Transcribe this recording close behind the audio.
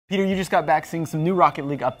Peter, you just got back seeing some new Rocket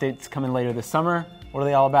League updates coming later this summer. What are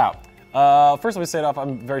they all about? First, let me say it off.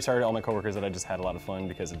 I'm very sorry to all my coworkers that I just had a lot of fun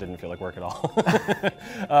because it didn't feel like work at all.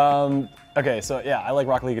 Okay, so yeah, I like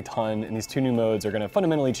Rocket League a ton, and these two new modes are going to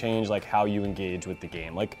fundamentally change like how you engage with the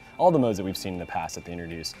game, like all the modes that we've seen in the past that they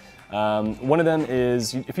introduced. One of them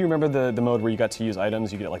is, if you remember the mode where you got to use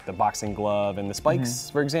items, you get like the boxing glove and the spikes,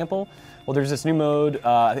 for example. Well, there's this new mode,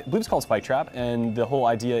 I believe it's called Spike Trap, and the whole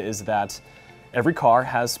idea is that every car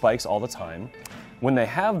has spikes all the time. When they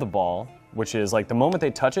have the ball, which is like the moment they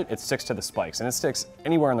touch it, it sticks to the spikes, and it sticks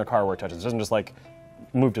anywhere in their car where it touches. It doesn't just like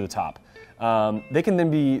move to the top. They can then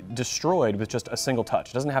be destroyed with just a single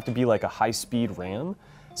touch. It doesn't have to be like a high-speed ram.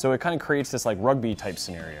 So it kind of creates this like rugby type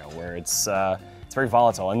scenario where it's very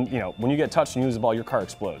volatile, and you know, when you get touched and you lose the ball, your car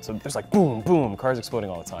explodes. So there's like boom, boom, cars exploding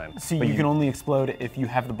all the time. So you can only explode if you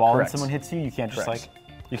have the ball and someone hits you. You can't just like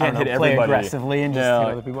you can't hit play everybody aggressively and just hit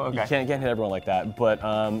other people. Okay. You can't hit everyone like that. But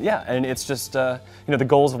yeah, and it's just you know, the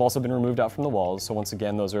goals have also been removed out from the walls. So once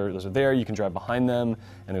again, those are there. You can drive behind them,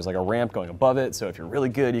 and there's like a ramp going above it. So if you're really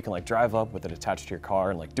good, you can like drive up with it attached to your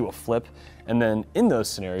car and like do a flip. And then in those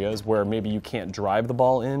scenarios where maybe you can't drive the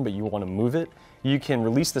ball in, but you want to move it, you can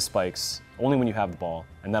release the spikes only when you have the ball,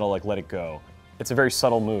 and that'll like let it go. It's a very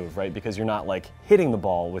subtle move, right? Because you're not like hitting the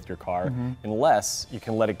ball with your car, unless you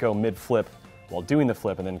can let it go mid-flip while doing the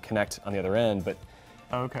flip and then connect on the other end. But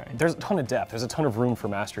there's a ton of depth. There's a ton of room for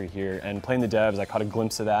mastery here. And playing the devs, I caught a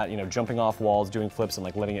glimpse of that, you know, jumping off walls, doing flips and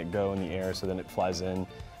like letting it go in the air so then it flies in,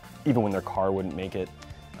 even when their car wouldn't make it.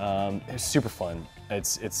 It's super fun.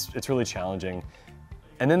 It's really challenging.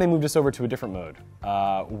 And then they moved us over to a different mode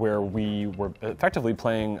where we were effectively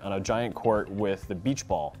playing on a giant court with the beach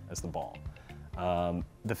ball as the ball.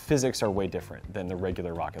 The physics are way different than the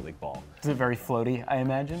regular Rocket League ball. Is it very floaty, I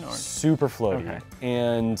imagine? Or? Super floaty. Okay.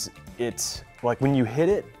 And it's like when you hit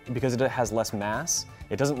it, because it has less mass,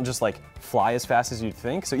 it doesn't just like fly as fast as you'd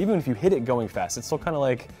think. So even if you hit it going fast, it still kind of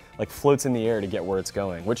like floats in the air to get where it's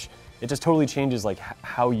going, which it just totally changes like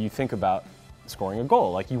how you think about scoring a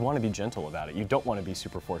goal. Like you want to be gentle about it. You don't want to be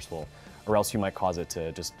super forceful, or else you might cause it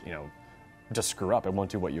to just, you know, just screw up. It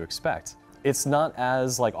won't do what you expect. It's not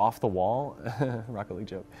as like off the wall, Rocket League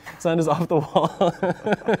joke. It's not as off the wall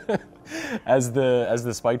as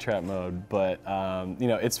the Spike Trap mode, but you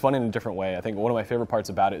know, it's fun in a different way. I think one of my favorite parts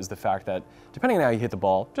about it is the fact that depending on how you hit the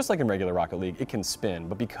ball, just like in regular Rocket League, it can spin.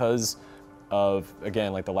 But because of,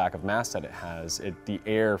 again, like the lack of mass that it has, the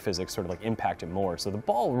air physics sort of like impact it more. So the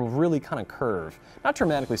ball will really kind of curve, not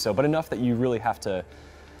dramatically so, but enough that you really have to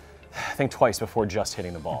think twice before just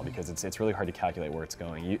hitting the ball, because it's really hard to calculate where it's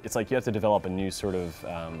going. It's like you have to develop a new sort of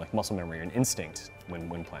like muscle memory or an instinct when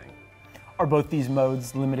playing. Are both these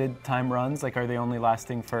modes limited time runs? Like, are they only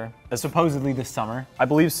lasting for supposedly this summer? I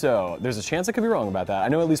believe so. There's a chance I could be wrong about that. I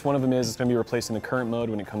know at least one of them is it's going to be replacing the current mode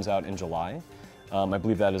when it comes out in July. I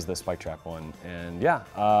believe that is the Spike Trap one. And yeah,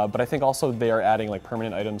 but I think also they are adding like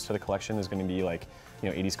permanent items to the collection. There's going to be like, you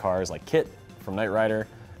know, 80s cars like Kit from Knight Rider.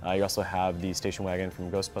 You also have the station wagon from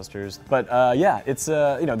Ghostbusters. But yeah, it's,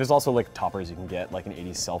 you know, there's also like toppers you can get, like an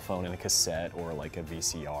 80s cell phone and a cassette or like a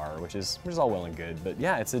VCR, which is all well and good. But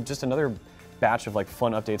yeah, it's just another batch of like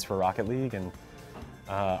fun updates for Rocket League. And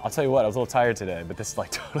I'll tell you what, I was a little tired today, but this like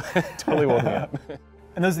totally woke me up.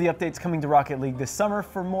 And those are the updates coming to Rocket League this summer.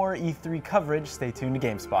 For more E3 coverage, stay tuned to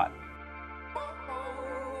GameSpot.